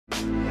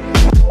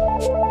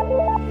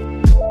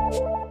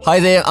Hi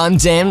there, I'm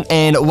Dan,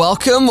 and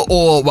welcome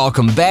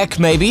back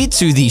maybe,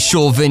 to the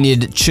Shore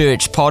Vineyard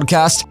Church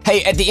podcast.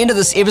 Hey, at the end of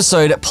this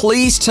episode,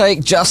 please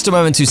take just a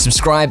moment to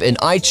subscribe in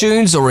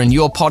iTunes or in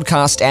your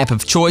podcast app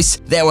of choice.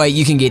 That way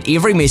you can get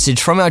every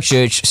message from our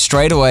church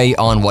straight away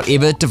on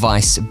whatever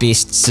device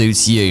best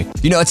suits you.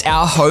 You know, it's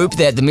our hope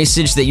that the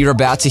message that you're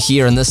about to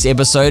hear in this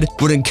episode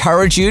would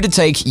encourage you to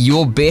take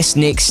your best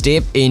next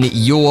step in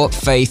your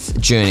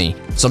faith journey.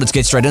 So let's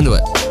get straight into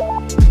it.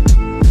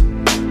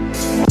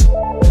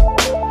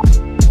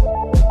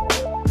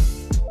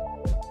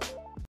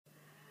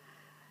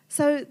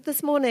 So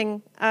this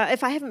morning,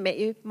 if I haven't met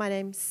you, my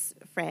name's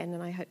Fran,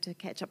 and I hope to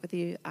catch up with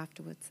you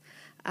afterwards.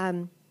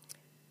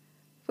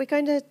 We're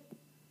going to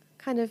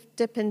kind of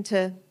dip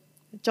into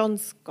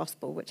John's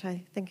Gospel, which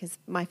I think is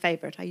my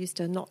favourite. I used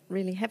to not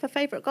really have a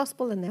favourite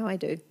Gospel, and now I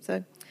do.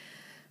 So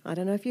I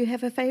don't know if you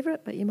have a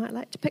favourite, but you might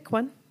like to pick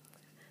one.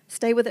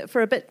 Stay with it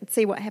for a bit and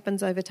see what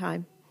happens over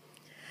time.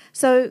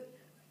 So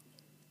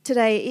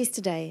today,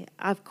 Easter Day,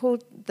 I've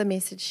called the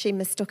message, She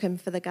Mistook Him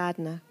for the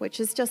Gardener, which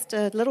is just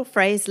a little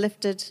phrase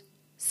lifted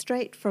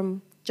straight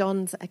from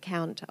John's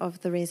account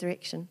of the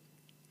resurrection.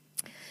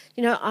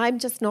 You know, I'm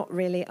just not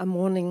really a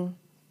morning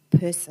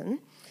person.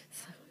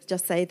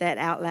 Just say that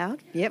out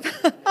loud. Yep.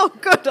 Oh,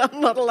 good,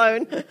 I'm not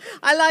alone.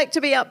 I like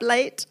to be up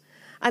late.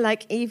 I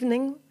like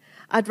evening.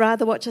 I'd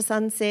rather watch a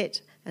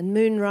sunset and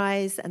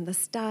moonrise and the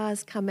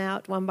stars come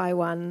out one by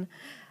one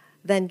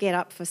than get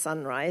up for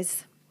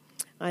sunrise.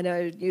 I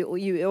know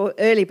you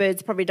early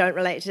birds probably don't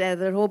relate to that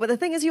at all, but the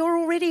thing is you're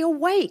already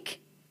awake.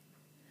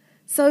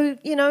 So,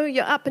 you know,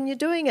 you're up and you're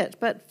doing it.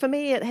 But for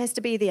me, it has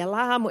to be the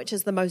alarm, which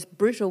is the most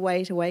brutal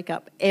way to wake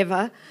up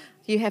ever.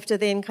 You have to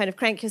then kind of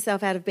crank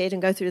yourself out of bed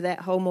and go through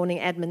that whole morning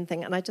admin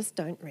thing, and I just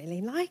don't really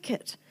like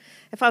it.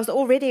 If I was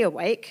already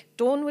awake,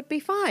 dawn would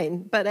be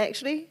fine. But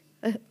actually,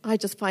 I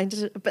just find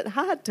it a bit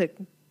hard to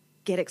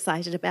get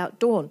excited about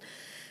dawn.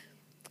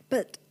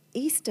 But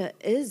Easter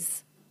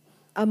is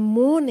a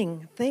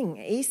morning thing.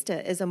 Easter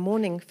is a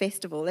morning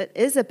festival. It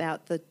is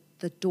about the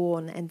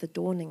dawn and the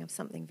dawning of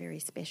something very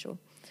special.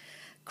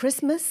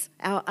 Christmas,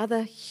 our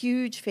other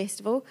huge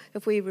festival,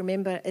 if we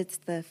remember, it's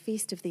the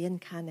Feast of the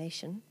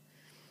Incarnation.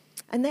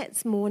 And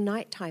that's more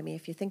nighttime-y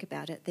if you think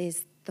about it.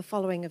 There's the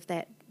following of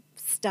that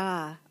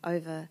star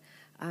over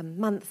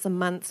months and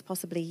months,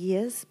 possibly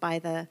years, by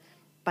the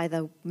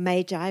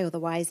Magi or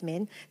the wise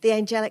men. The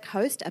angelic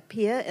host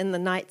appear in the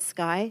night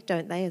sky,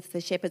 don't they, as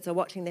the shepherds are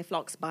watching their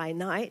flocks by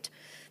night.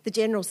 The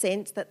general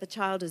sense that the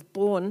child is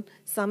born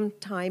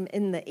sometime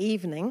in the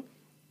evening.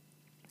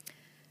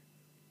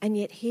 And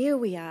yet here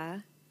we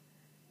are.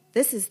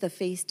 This is the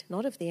feast,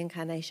 not of the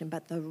incarnation,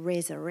 but the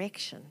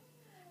resurrection.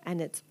 And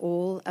it's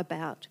all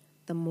about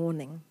the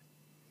morning.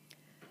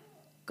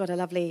 Got a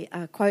lovely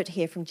quote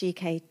here from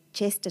G.K.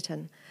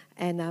 Chesterton,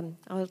 and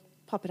I'll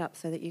pop it up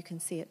so that you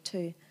can see it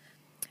too.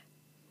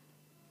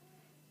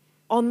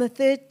 On the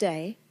third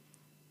day,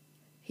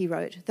 he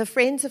wrote, the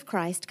friends of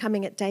Christ,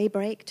 coming at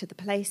daybreak to the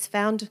place,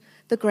 found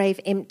the grave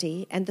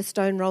empty and the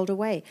stone rolled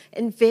away.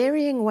 In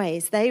varying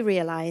ways, they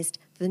realized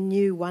the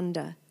new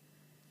wonder,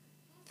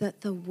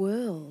 that the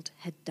world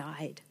had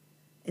died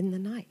in the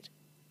night.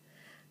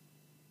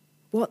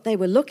 What they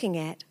were looking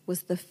at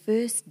was the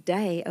first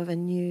day of a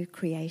new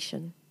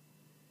creation,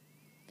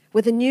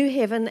 with a new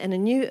heaven and a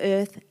new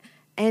earth,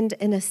 and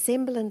in a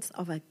semblance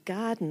of a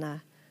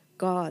gardener,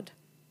 God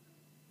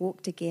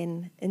walked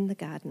again in the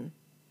garden,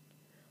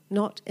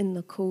 not in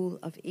the cool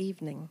of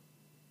evening,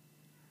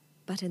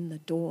 but in the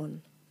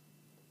dawn.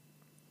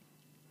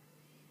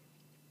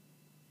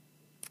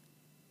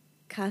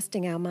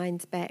 Casting our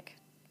minds back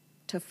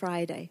to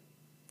Friday,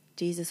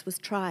 Jesus was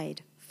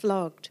tried,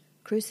 flogged,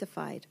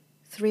 crucified.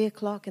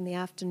 3:00 in the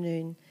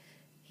afternoon,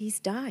 he's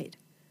died.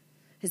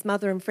 His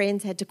mother and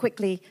friends had to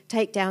quickly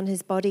take down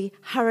his body,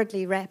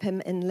 hurriedly wrap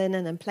him in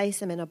linen and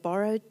place him in a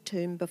borrowed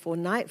tomb before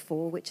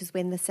nightfall, which is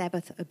when the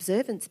Sabbath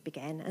observance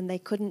began, and they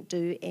couldn't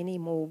do any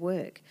more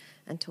work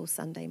until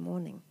Sunday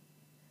morning.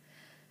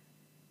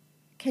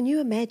 Can you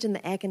imagine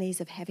the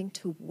agonies of having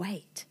to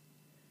wait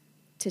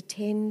to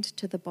tend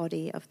to the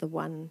body of the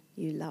one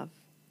you love?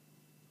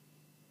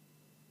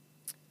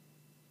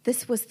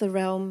 This was the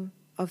realm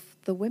of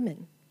the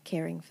women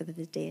caring for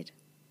the dead.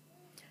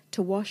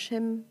 To wash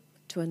him,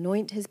 to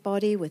anoint his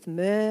body with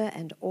myrrh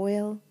and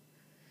oil,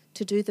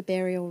 to do the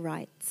burial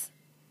rites.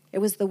 It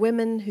was the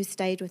women who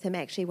stayed with him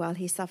actually while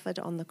he suffered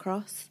on the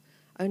cross.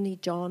 Only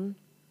John,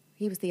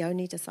 he was the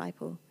only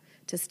disciple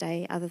to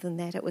stay. Other than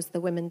that, it was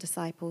the women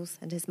disciples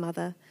and his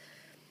mother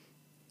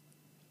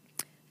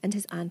and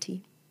his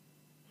auntie.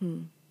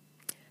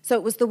 So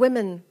it was the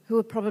women who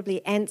were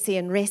probably antsy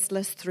and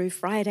restless through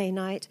Friday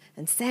night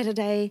and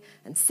Saturday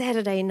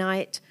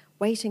night,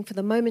 waiting for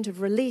the moment of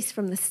release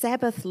from the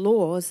Sabbath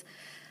laws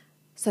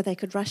so they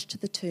could rush to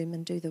the tomb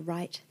and do the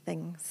right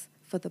things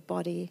for the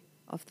body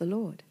of the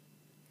Lord.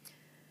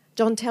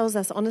 John tells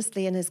us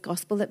honestly in his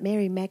gospel that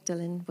Mary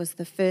Magdalene was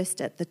the first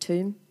at the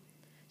tomb.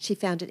 She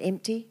found it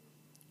empty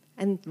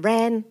and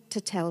ran to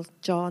tell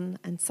John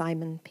and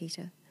Simon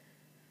Peter.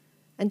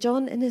 And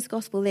John, in his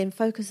gospel, then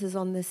focuses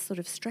on this sort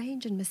of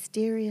strange and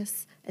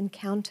mysterious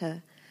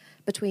encounter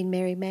between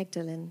Mary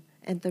Magdalene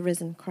and the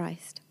risen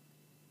Christ.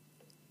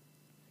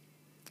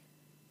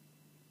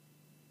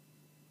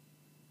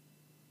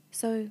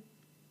 So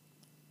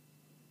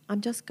I'm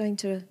just going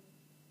to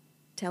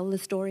tell the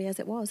story as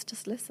it was.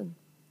 Just listen.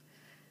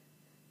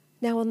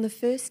 Now, on the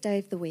first day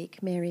of the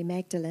week, Mary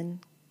Magdalene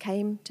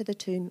came to the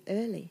tomb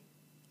early,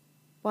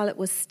 while it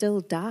was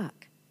still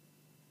dark,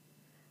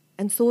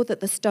 and saw that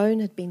the stone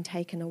had been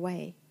taken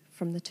away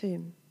from the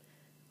tomb.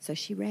 So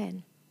she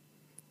ran.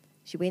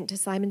 She went to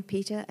Simon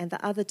Peter and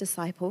the other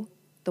disciple,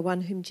 the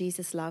one whom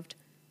Jesus loved.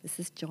 This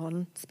is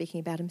John speaking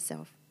about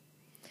himself.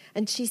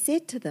 And she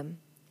said to them,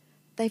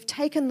 "They've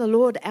taken the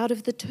Lord out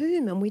of the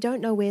tomb, and we don't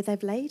know where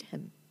they've laid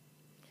him."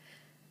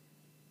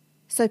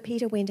 So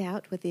Peter went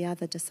out with the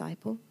other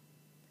disciple,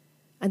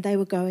 and they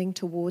were going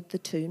toward the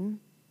tomb,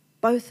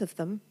 both of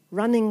them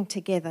running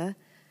together,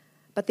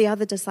 but the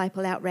other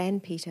disciple outran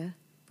Peter,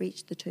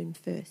 reached the tomb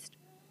first.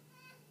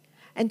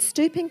 And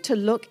stooping to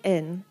look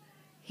in,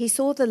 he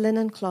saw the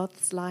linen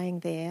cloths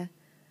lying there,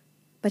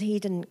 but he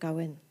didn't go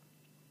in.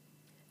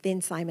 Then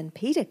Simon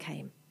Peter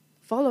came,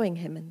 following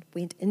him, and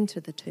went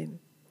into the tomb.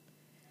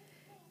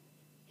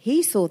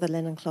 He saw the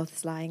linen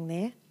cloths lying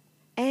there,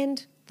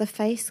 and the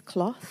face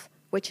cloth,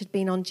 which had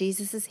been on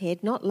Jesus'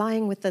 head, not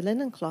lying with the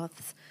linen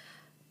cloths,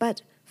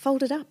 but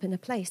folded up in a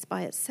place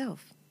by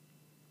itself.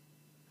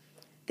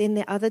 Then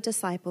the other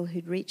disciple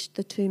who'd reached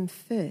the tomb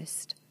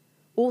first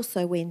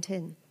also went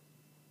in.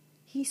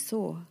 He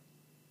saw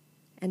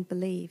and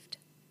believed,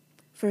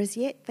 for as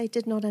yet they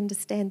did not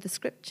understand the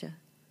scripture,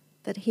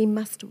 that he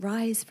must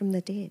rise from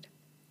the dead.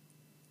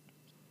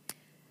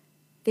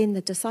 Then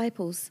the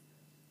disciples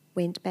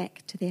went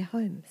back to their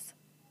homes.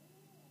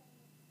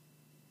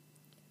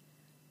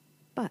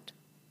 But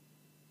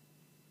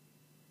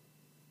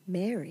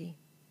Mary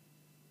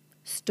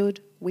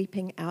stood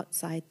weeping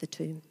outside the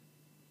tomb.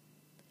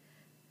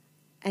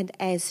 And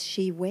as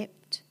she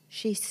wept,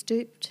 she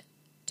stooped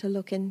to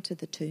look into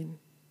the tomb.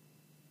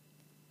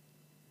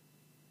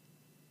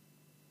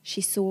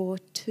 She saw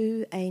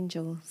 2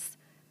 angels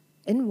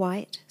in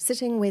white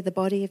sitting where the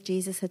body of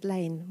Jesus had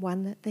lain,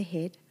 one at the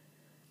head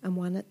and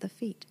one at the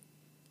feet.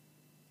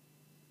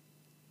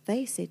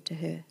 They said to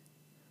her,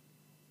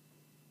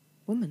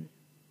 "Woman,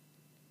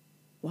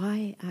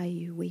 why are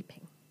you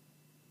weeping?"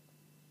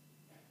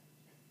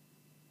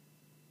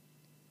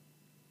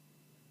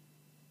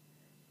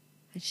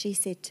 And she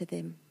said to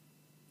them,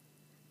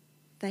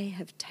 "They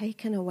have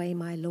taken away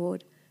my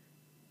Lord,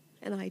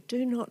 and I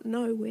do not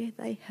know where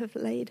they have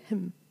laid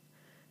him."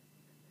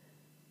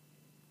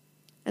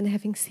 And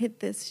having said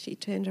this, she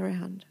turned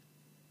around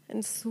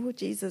and saw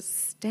Jesus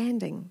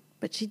standing,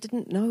 but she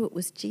didn't know it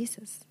was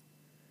Jesus.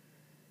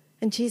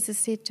 And Jesus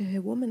said to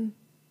her, "Woman,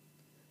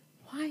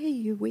 why are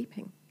you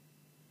weeping?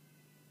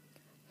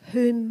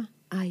 Whom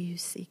are you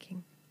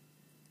seeking?"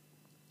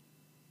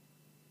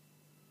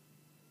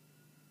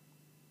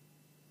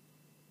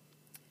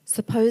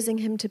 Supposing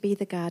him to be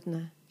the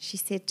gardener, she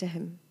said to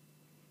him,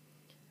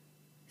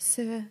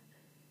 "Sir,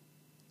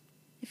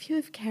 if you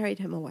have carried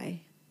him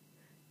away,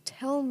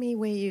 tell me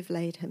where you've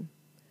laid him,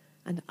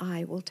 and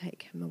I will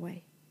take him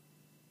away."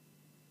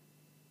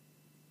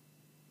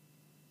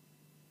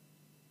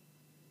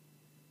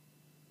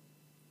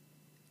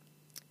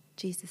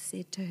 Jesus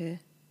said to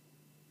her,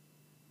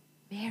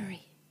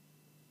 "Mary."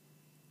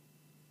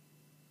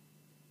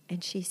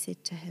 And she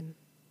said to him,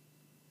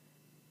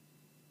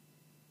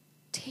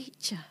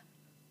 "Teacher,"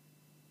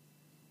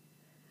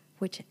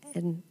 which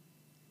in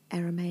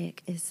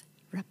Aramaic is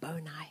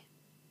Rabboni.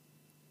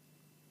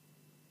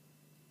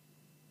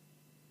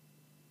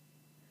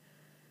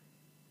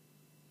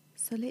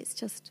 So let's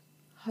just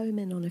home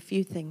in on a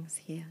few things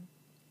here.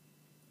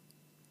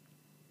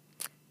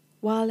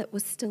 While it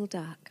was still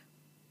dark,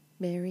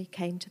 Mary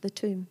came to the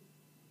tomb.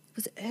 It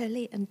was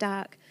early and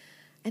dark,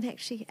 and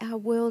actually our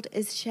world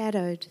is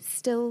shadowed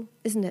still,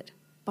 isn't it,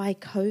 by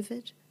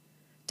COVID,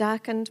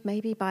 darkened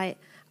maybe by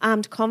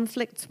armed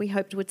conflicts we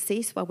hoped would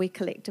cease while we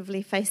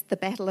collectively faced the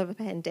battle of a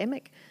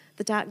pandemic,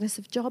 the darkness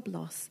of job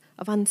loss,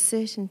 of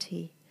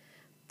uncertainty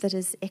that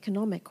is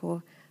economic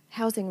or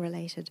housing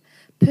related,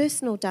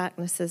 personal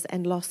darknesses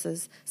and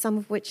losses, some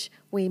of which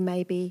we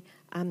may be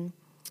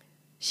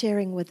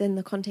sharing within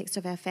the context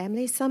of our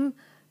family. Some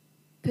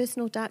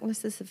personal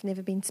darknesses have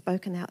never been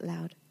spoken out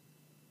loud.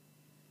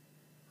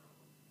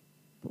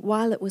 But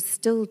while it was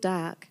still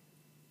dark,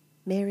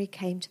 Mary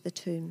came to the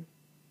tomb,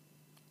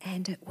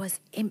 and it was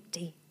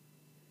empty.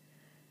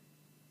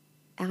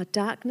 Our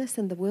darkness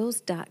and the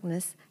world's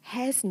darkness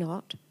has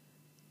not,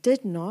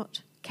 did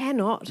not,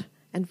 cannot,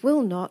 and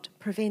will not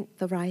prevent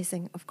the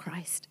rising of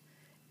Christ.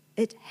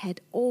 It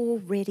had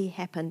already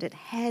happened. It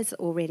has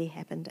already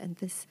happened, and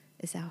this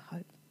is our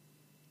hope.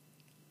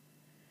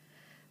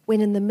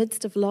 When in the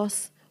midst of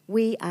loss,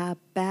 we are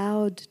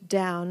bowed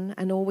down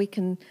and all we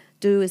can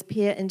do is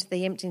peer into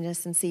the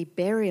emptiness and see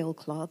burial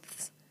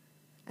cloths,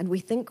 and we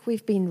think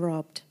we've been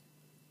robbed,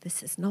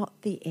 this is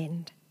not the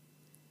end.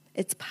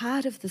 It's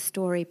part of the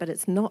story, but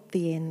it's not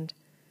the end.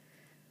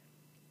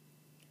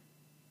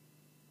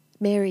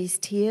 Mary's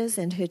tears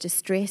and her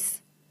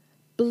distress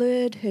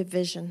blurred her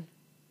vision.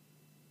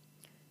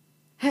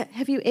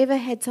 Have you ever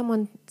had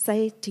someone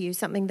say to you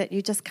something that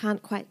you just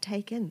can't quite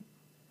take in?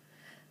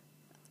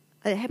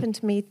 It happened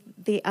to me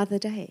the other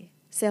day,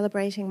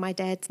 celebrating my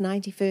dad's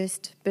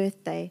 91st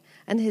birthday,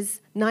 and his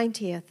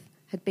 90th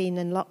had been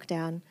in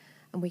lockdown,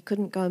 and we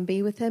couldn't go and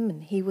be with him,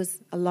 and he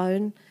was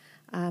alone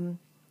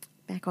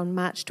back on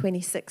March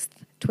 26th,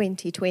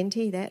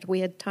 2020, that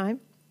weird time.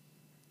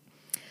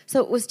 So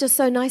it was just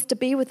so nice to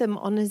be with him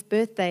on his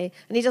birthday,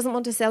 and he doesn't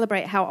want to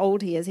celebrate how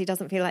old he is. He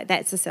doesn't feel like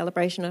that's a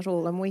celebration at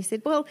all. And we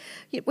said, well,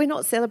 we're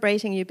not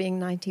celebrating you being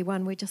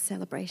 91, we're just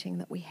celebrating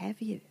that we have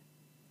you.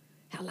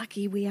 How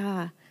lucky we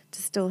are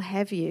to still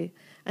have you.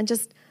 And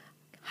just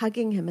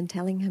hugging him and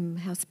telling him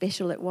how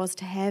special it was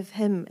to have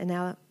him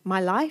in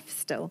my life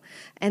still,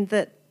 and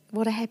that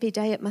what a happy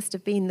day it must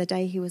have been the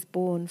day he was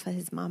born for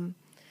his mum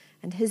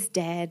and his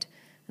dad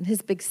and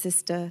his big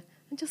sister,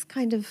 and just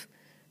kind of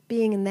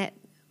being in that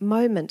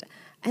moment.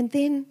 And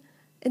then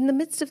in the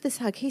midst of this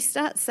hug, he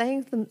starts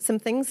saying some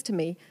things to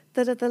me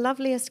that are the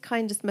loveliest,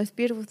 kindest, most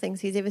beautiful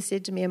things he's ever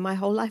said to me in my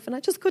whole life, and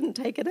I just couldn't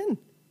take it in.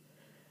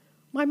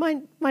 My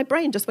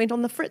brain just went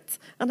on the fritz,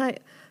 and I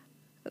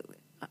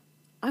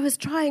was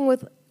trying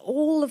with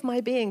all of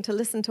my being to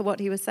listen to what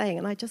he was saying,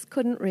 and I just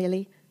couldn't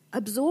really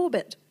absorb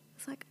it.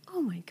 It's like,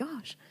 oh my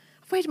gosh,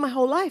 I've waited my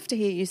whole life to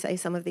hear you say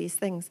some of these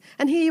things,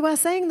 and here you are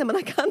saying them, and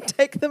I can't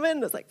take them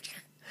in. It's like,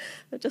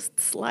 they're just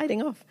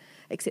sliding off.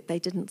 Except they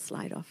didn't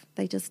slide off.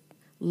 They just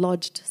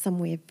lodged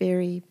somewhere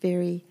very,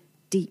 very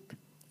deep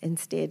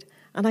instead.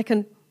 And I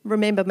can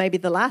remember maybe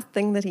the last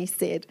thing that he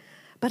said,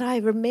 but I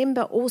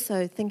remember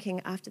also thinking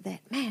after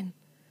that, man,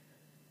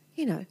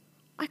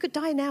 I could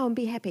die now and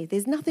be happy.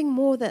 There's nothing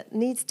more that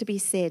needs to be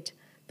said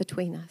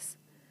between us.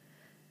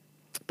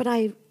 But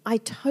I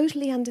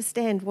totally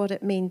understand what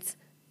it means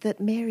that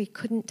Mary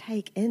couldn't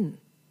take in.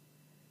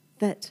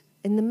 That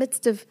in the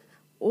midst of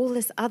all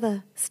this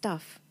other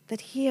stuff,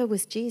 that here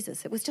was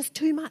Jesus. It was just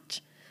too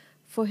much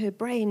for her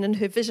brain and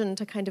her vision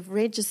to kind of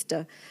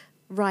register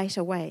right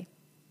away.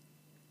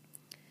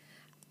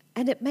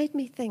 And it made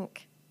me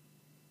think,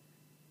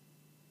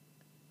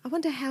 I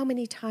wonder how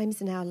many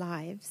times in our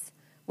lives,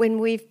 when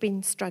we've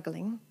been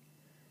struggling,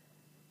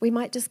 we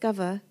might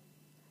discover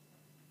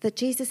that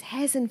Jesus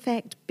has in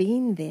fact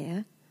been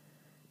there,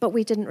 but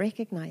we didn't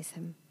recognize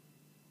him.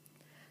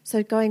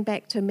 So going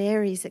back to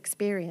Mary's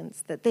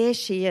experience, that there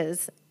she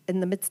is in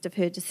the midst of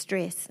her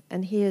distress,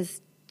 and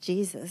here's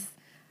Jesus.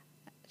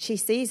 She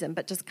sees him,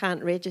 but just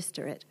can't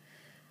register it.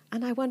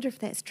 And I wonder if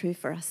that's true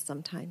for us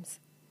sometimes.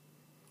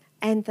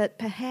 And that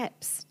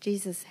perhaps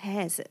Jesus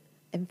has,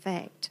 in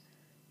fact,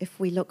 if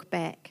we look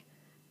back,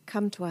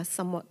 come to us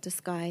somewhat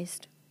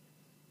disguised.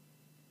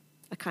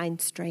 A kind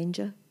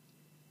stranger,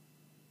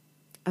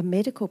 a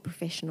medical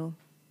professional,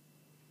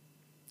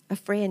 a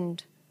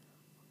friend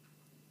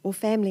or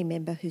family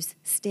member who's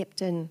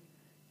stepped in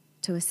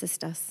to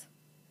assist us.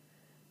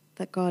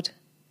 That God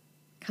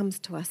comes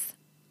to us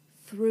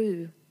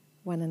through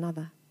one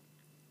another.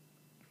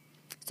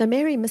 So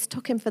Mary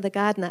mistook him for the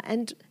gardener,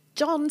 and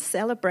John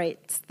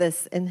celebrates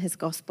this in his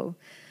gospel.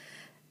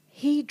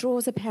 He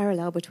draws a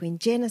parallel between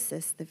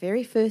Genesis, the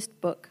very first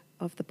book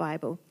of the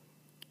Bible,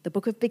 the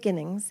book of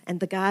beginnings,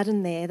 and the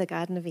garden there, the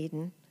Garden of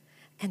Eden,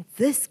 and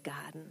this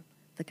garden,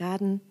 the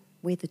garden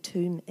where the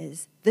tomb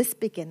is, this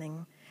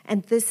beginning,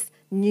 and this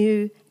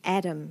new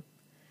Adam,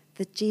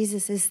 that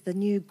Jesus is the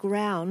new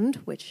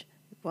ground, which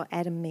what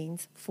Adam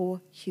means, for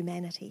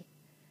humanity.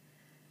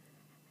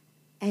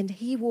 And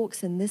he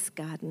walks in this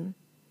garden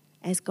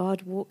as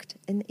God walked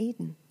in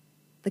Eden.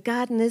 The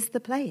garden is the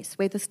place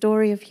where the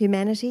story of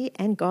humanity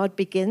and God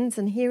begins,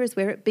 and here is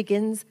where it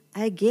begins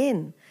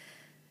again,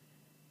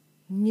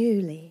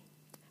 newly.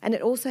 And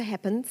it also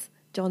happens,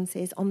 John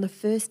says, on the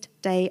first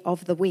day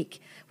of the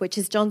week, which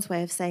is John's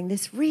way of saying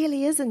this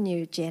really is a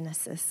new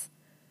Genesis.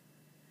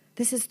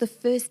 This is the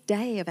first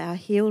day of our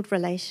healed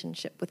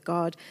relationship with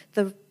God.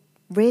 The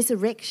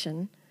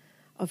resurrection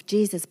of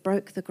Jesus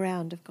broke the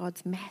ground of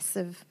God's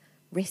massive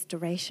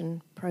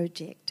restoration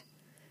project.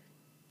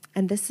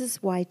 And this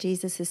is why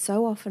Jesus is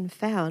so often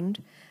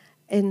found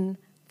in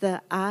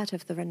the art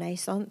of the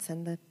Renaissance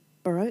and the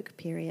Baroque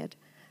period.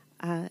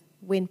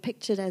 When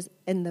pictured as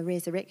in the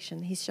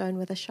resurrection, he's shown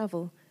with a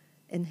shovel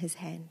in his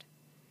hand,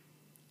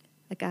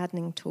 a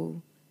gardening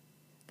tool,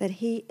 that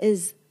he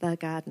is the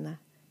gardener,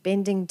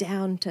 bending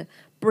down to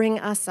bring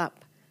us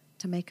up,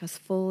 to make us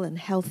full and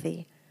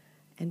healthy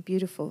and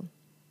beautiful.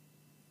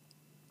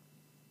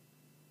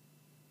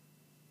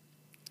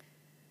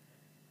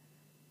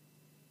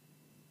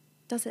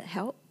 Does it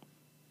help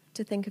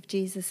to think of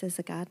Jesus as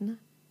a gardener?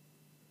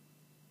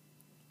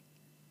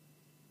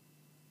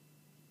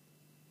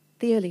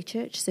 The early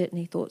church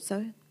certainly thought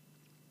so.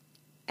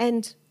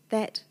 And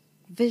that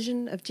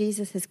vision of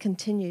Jesus has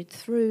continued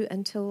through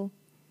until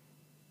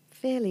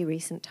fairly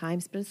recent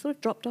times, but it's sort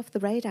of dropped off the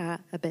radar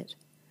a bit.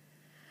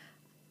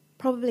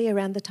 Probably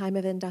around the time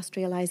of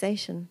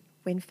industrialization,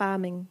 when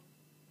farming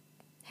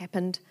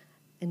happened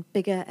in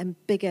bigger and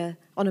bigger,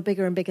 on a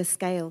bigger and bigger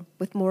scale,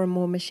 with more and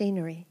more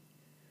machinery.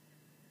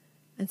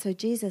 And so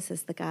Jesus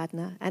is the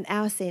gardener, and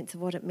our sense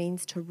of what it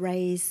means to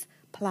raise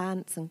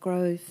plants and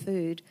grow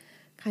food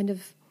kind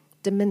of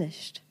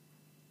diminished.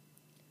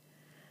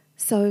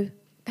 So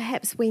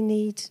perhaps we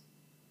need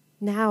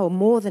now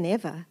more than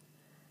ever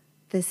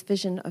this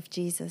vision of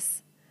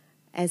Jesus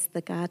as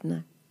the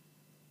gardener.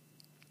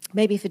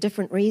 Maybe for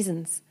different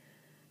reasons,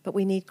 but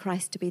we need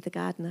Christ to be the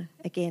gardener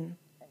again,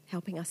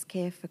 helping us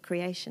care for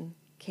creation,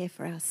 care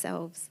for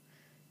ourselves,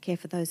 care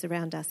for those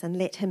around us, and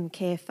let him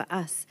care for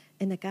us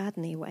in a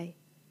gardening way.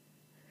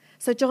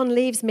 So John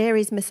leaves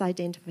Mary's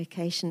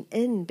misidentification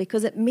in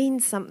because it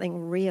means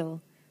something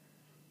real.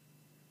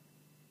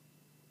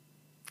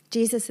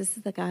 Jesus is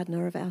the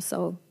gardener of our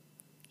soul.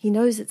 He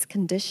knows its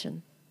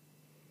condition.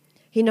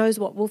 He knows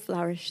what will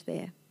flourish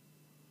there.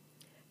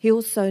 He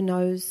also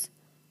knows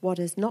what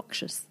is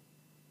noxious,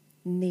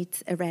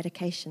 needs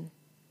eradication.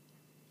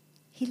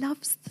 He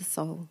loves the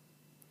soul.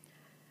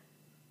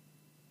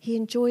 He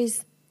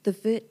enjoys the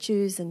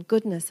virtues and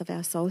goodness of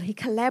our soul. He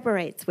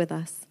collaborates with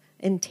us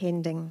in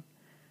tending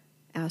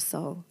our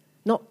soul,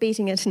 not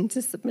beating it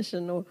into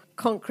submission or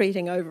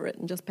concreting over it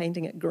and just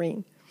painting it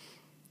green.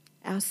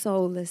 Our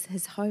soul is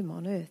his home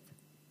on earth.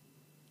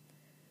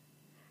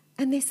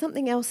 And there's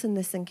something else in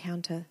this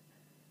encounter,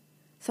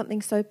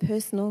 something so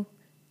personal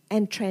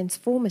and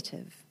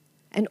transformative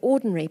and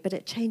ordinary, but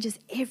it changes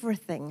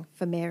everything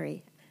for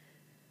Mary.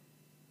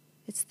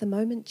 It's the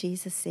moment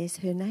Jesus says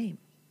her name.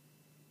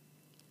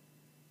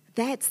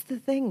 That's the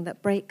thing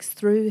that breaks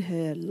through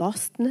her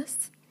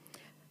lostness,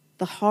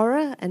 the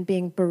horror and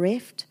being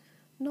bereft,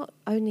 not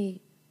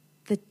only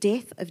the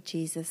death of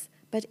Jesus,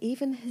 but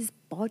even his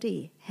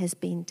body has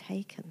been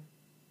taken.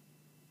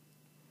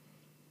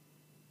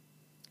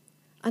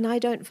 And I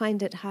don't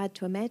find it hard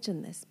to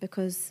imagine this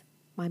because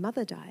my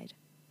mother died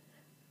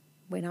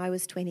when I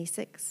was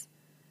 26.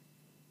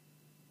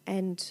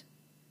 And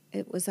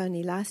it was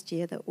only last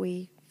year that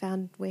we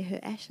found where her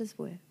ashes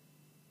were.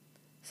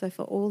 So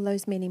for all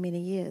those many,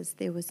 many years,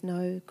 there was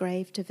no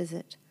grave to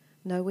visit,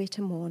 nowhere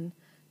to mourn,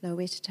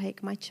 nowhere to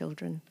take my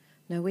children,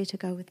 nowhere to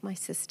go with my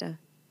sister.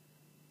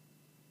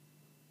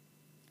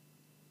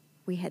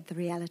 We had the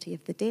reality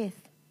of the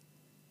death,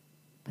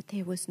 but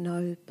there was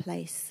no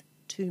place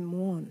to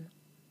mourn.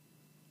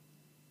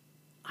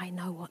 I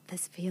know what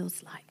this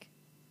feels like.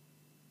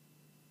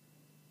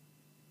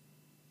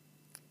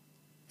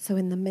 So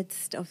in the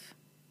midst of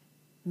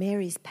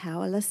Mary's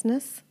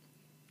powerlessness,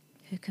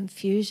 her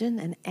confusion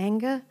and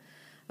anger,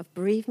 of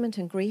bereavement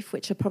and grief,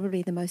 which are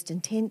probably the most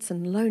intense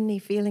and lonely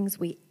feelings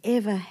we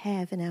ever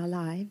have in our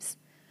lives,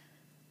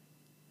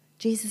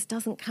 Jesus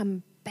doesn't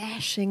come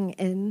bashing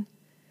in.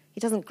 He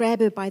doesn't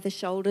grab her by the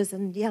shoulders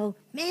and yell,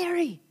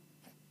 "Mary,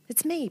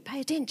 it's me,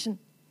 pay attention."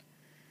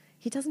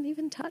 He doesn't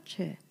even touch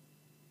her.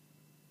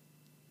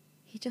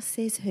 He just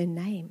says her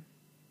name.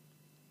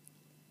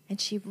 And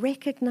she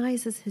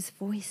recognizes his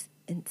voice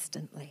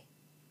instantly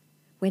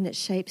when it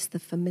shapes the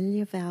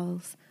familiar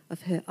vowels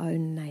of her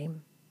own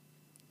name.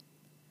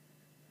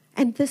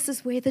 And this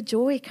is where the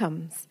joy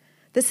comes.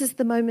 This is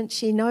the moment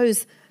she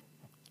knows,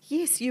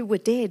 yes, you were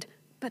dead,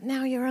 but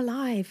now you're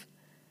alive.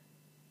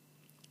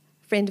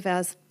 A friend of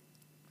ours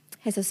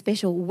has a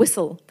special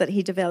whistle that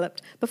he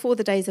developed before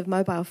the days of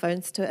mobile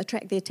phones to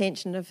attract the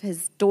attention of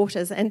his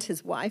daughters and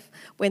his wife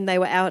when they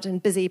were out in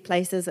busy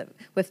places,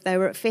 if they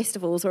were at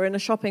festivals or in a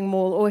shopping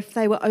mall, or if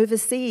they were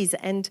overseas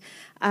and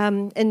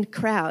in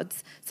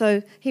crowds.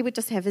 So he would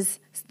just have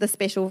the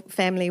special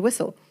family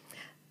whistle.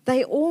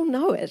 They all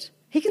know it.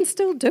 He can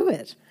still do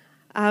it.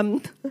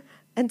 And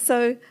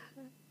so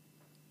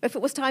if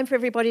it was time for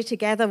everybody to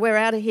gather, we're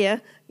out of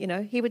here,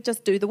 he would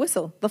just do the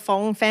whistle, the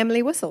Fong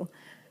family whistle.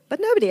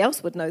 But nobody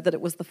else would know that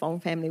it was the Fong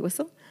family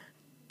whistle.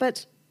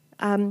 But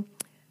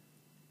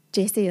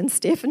Jesse and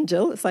Steph and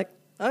Jill, it's like,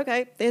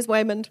 okay, there's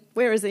Waymond.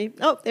 Where is he?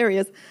 Oh, there he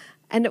is.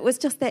 And it was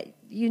just that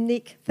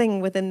unique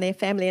thing within their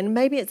family. And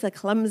maybe it's a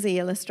clumsy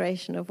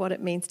illustration of what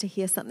it means to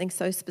hear something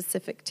so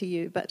specific to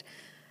you. But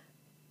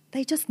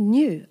they just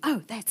knew,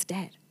 oh, that's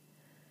Dad.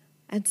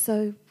 And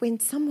so when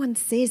someone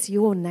says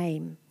your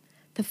name,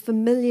 the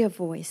familiar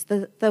voice,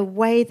 the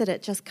way that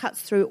it just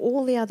cuts through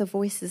all the other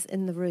voices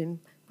in the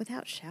room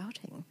without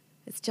shouting,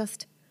 it's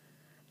just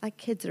like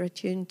kids are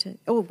attuned to,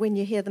 or when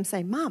you hear them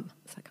say, "Mum,"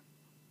 it's like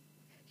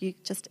you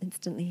just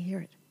instantly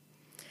hear it.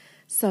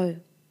 So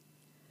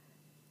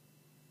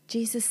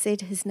Jesus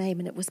said his name,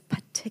 and it was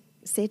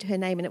said her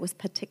name, and it was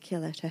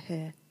particular to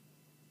her.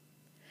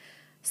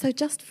 So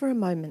just for a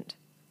moment,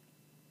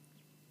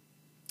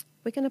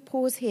 we're going to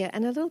pause here,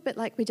 and a little bit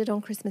like we did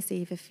on Christmas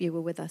Eve, if you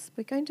were with us,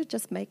 we're going to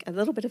just make a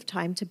little bit of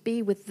time to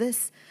be with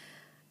this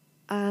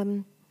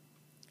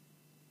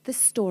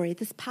story,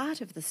 this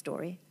part of the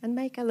story, and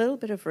make a little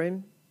bit of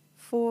room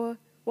for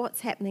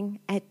what's happening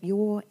at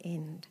your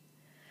end.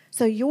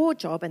 So your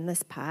job in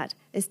this part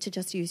is to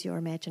just use your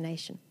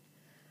imagination.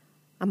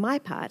 And my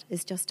part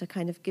is just to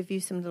kind of give you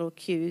some little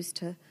cues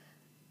to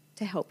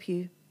help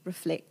you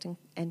reflect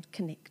and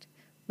connect,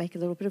 make a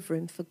little bit of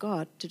room for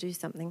God to do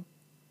something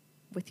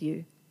with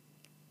you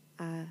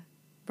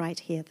right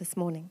here this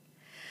morning.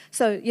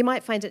 So you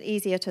might find it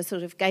easier to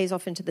sort of gaze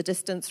off into the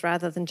distance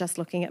rather than just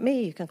looking at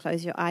me. You can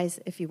close your eyes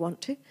if you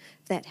want to.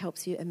 If that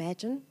helps you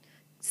imagine.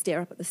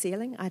 Stare up at the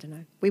ceiling. I don't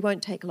know. We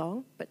won't take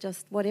long, but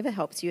just whatever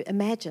helps you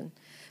imagine.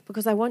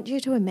 Because I want you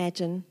to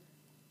imagine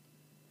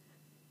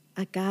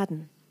a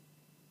garden.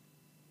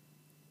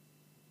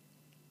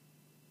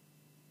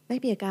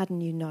 Maybe a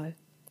garden you know.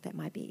 That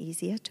might be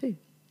easier too.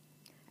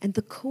 And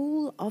the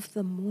cool of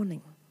the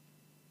morning.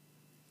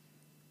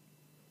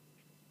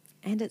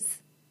 And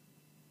it's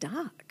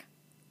dark.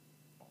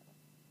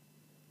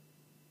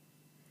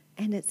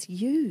 And it's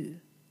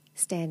you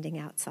standing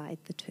outside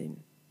the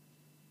tomb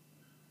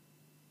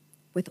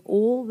with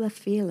all the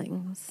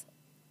feelings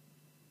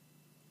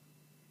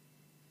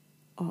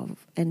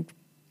of and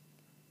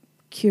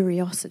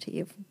curiosity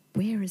of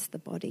where is the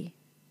body?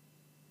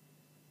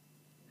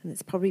 And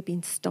it's probably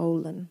been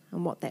stolen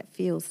and what that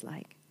feels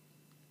like.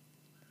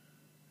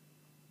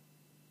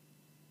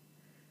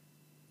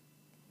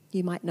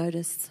 You might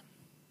notice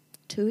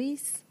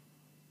tuis.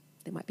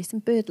 There might be some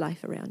bird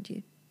life around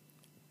you.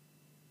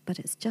 But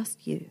it's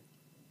just you.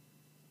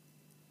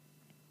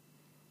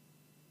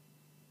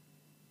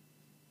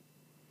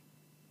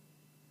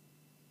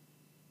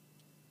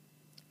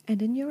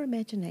 And in your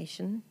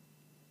imagination,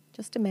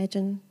 just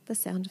imagine the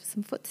sound of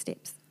some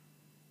footsteps.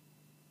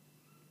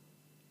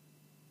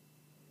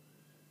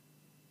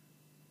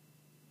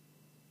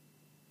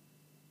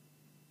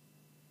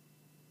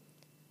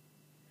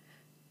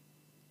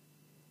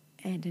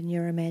 And in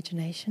your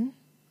imagination,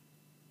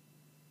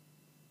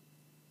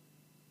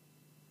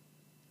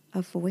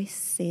 a voice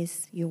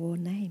says your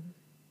name.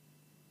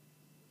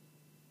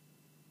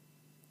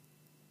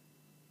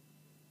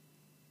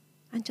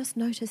 And just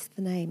notice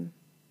the name.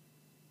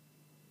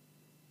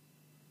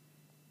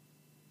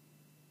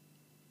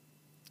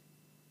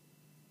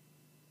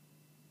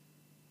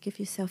 Give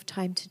yourself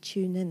time to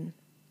tune in,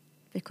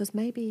 because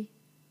maybe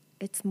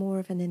it's more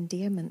of an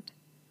endearment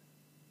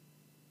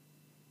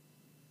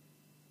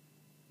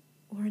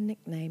or a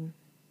nickname.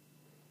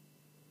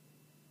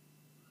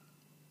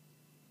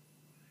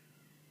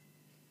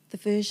 The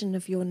version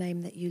of your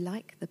name that you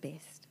like the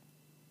best.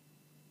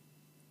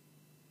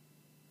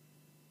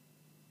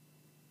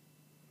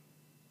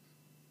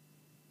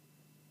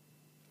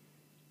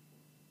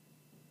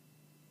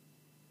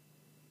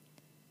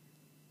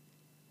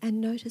 And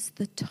notice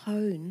the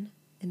tone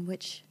in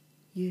which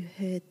you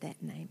heard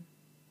that name,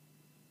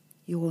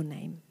 your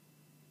name.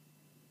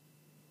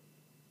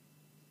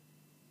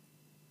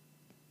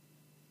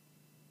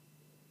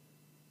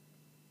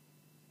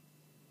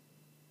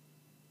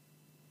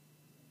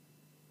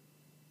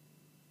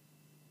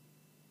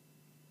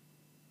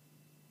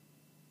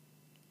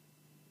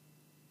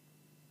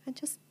 And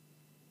just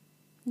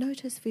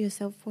notice for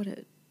yourself what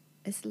it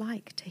is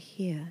like to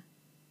hear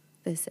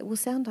this. It will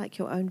sound like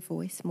your own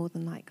voice, more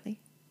than likely.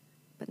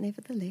 But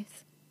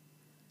nevertheless,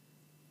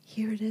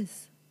 here it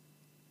is.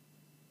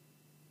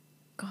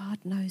 God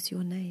knows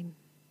your name.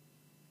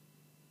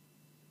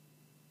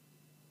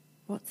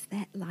 What's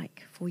that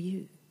like for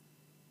you?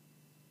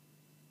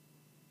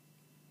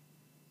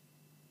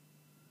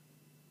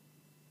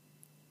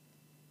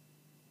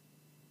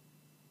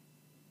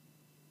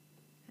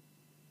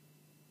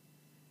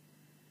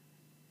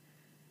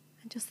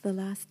 And just the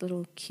last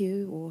little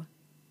cue or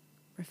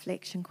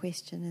reflection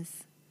question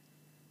is,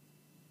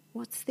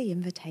 what's the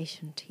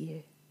invitation to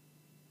you?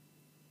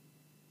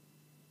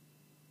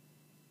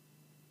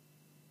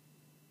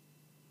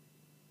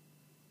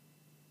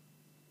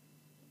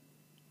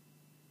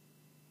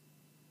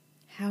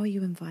 How are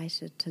you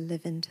invited to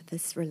live into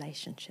this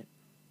relationship?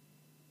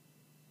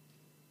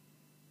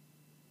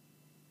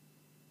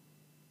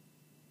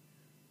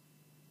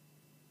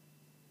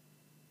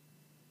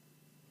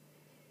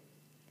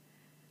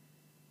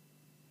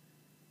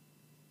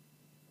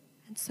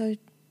 And so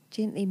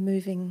gently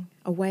moving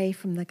away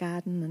from the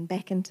garden and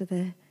back into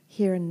the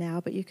here and now,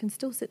 but you can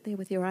still sit there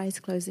with your eyes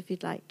closed if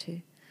you'd like to.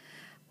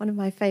 One of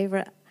my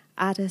favourite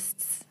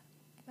artists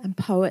and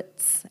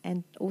poets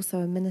and also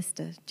a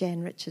minister,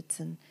 Jan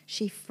Richardson,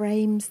 she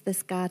frames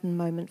this garden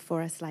moment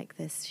for us like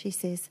this. She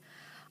says,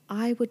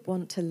 I would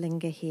want to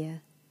linger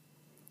here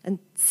and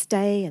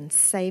stay and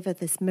savour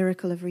this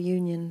miracle of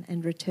reunion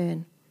and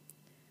return.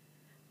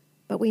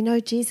 But we know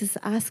Jesus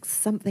asks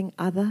something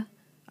other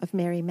of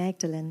Mary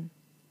Magdalene.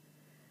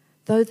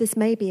 Though this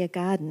may be a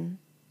garden,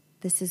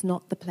 this is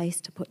not the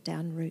place to put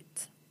down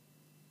roots.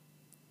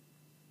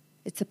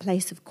 It's a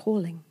place of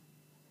calling,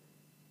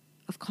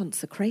 of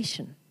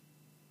consecration,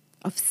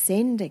 of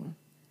sending,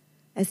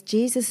 as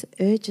Jesus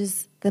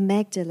urges the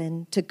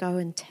Magdalene to go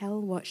and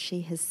tell what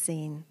she has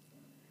seen.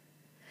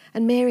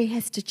 And Mary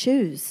has to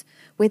choose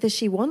whether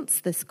she wants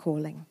this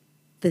calling,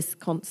 this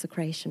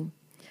consecration.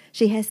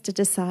 She has to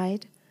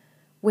decide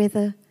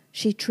whether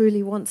she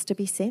truly wants to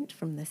be sent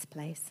from this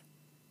place.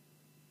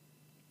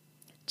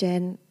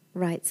 Jan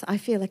writes, I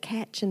feel a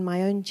catch in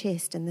my own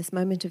chest in this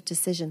moment of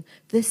decision,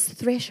 this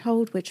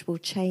threshold which will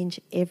change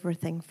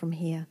everything from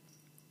here.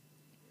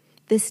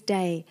 This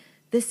day,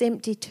 this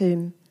empty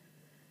tomb,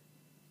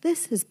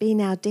 this has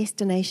been our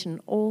destination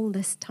all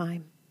this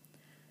time.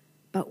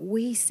 But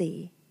we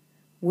see,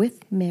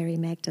 with Mary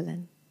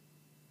Magdalene,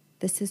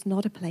 this is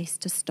not a place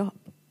to stop.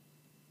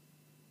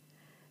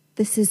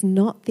 This is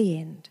not the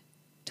end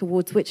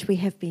towards which we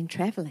have been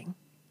travelling.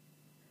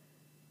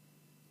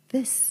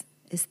 This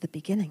is the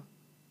beginning.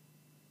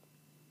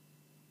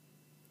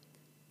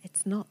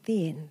 It's not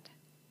the end.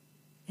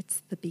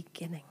 It's the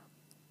beginning.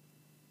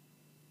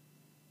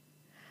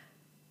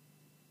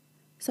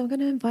 So I'm going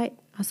to invite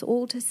us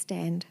all to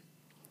stand,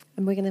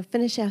 and we're going to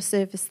finish our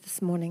service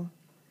this morning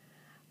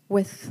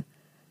with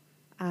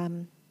a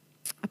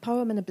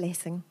poem and a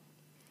blessing.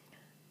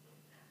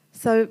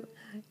 So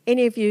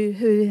any of you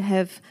who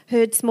have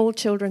heard small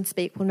children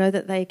speak will know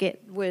that they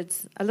get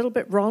words a little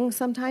bit wrong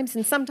sometimes,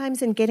 and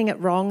sometimes in getting it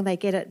wrong, they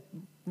get it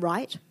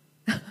right.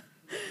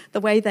 The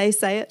way they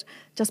say it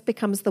just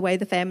becomes the way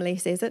the family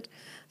says it.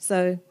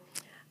 So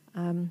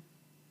in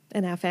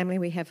our family,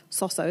 we have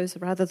sossos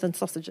rather than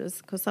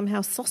sausages, because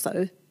somehow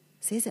sosso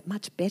says it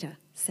much better.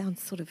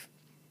 Sounds sort of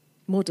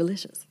more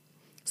delicious.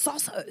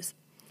 Sossos.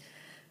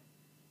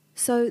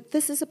 So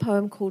this is a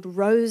poem called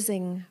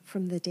Rosing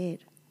from the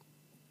Dead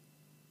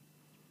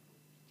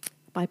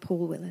by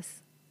Paul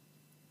Willis.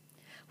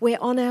 We're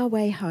on our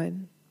way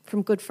home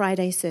from Good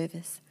Friday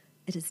service.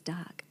 It is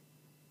dark.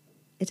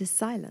 It is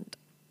silent.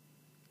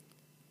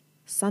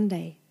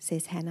 Sunday,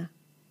 says Hannah,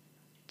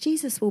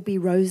 Jesus will be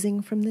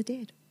rosing from the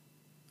dead.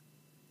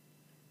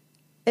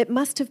 It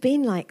must have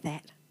been like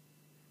that,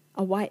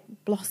 a white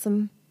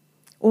blossom,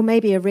 or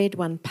maybe a red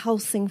one,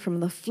 pulsing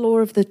from the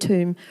floor of the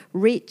tomb,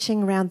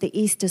 reaching round the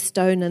Easter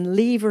stone and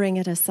levering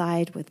it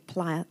aside with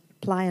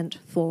pliant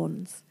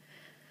thorns.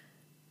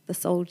 The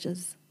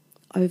soldiers,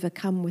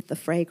 overcome with the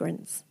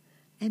fragrance,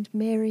 and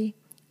Mary,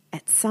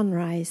 at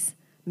sunrise,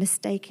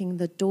 mistaking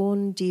the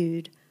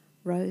dawn-dewed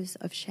rose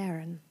of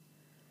Sharon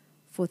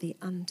for the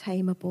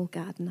untamable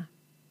gardener.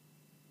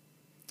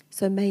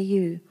 So may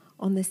you,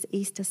 on this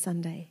Easter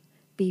Sunday,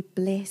 be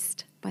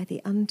blessed by the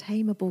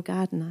untamable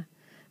gardener,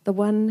 the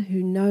one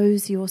who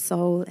knows your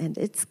soul and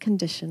its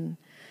condition.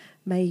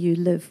 May you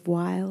live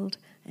wild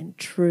and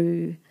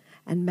true,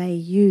 and may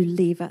you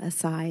lever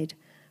aside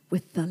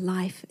with the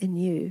life in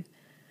you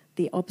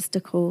the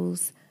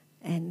obstacles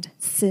and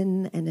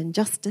sin and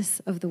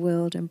injustice of the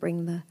world, and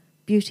bring the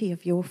beauty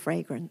of your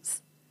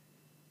fragrance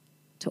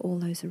to all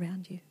those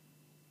around you.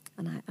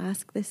 And I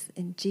ask this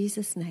in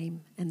Jesus'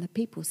 name, and the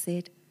people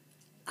said,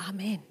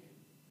 Amen.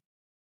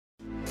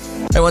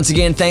 Hey, once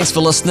again, thanks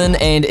for listening,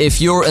 and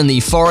if you're in the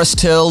Forest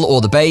Hill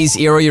or the Bays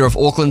area of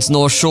Auckland's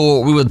North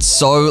Shore, we would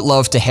so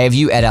love to have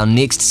you at our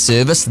next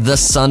service this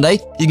Sunday.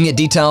 You can get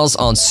details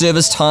on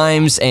service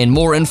times and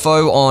more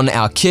info on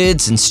our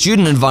kids and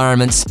student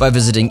environments by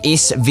visiting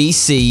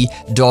svc.org.nz.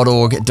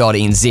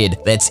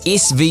 That's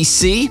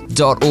svc.org.nz.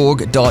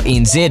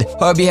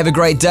 Hope you have a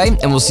great day,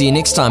 and we'll see you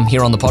next time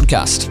here on the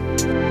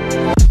podcast.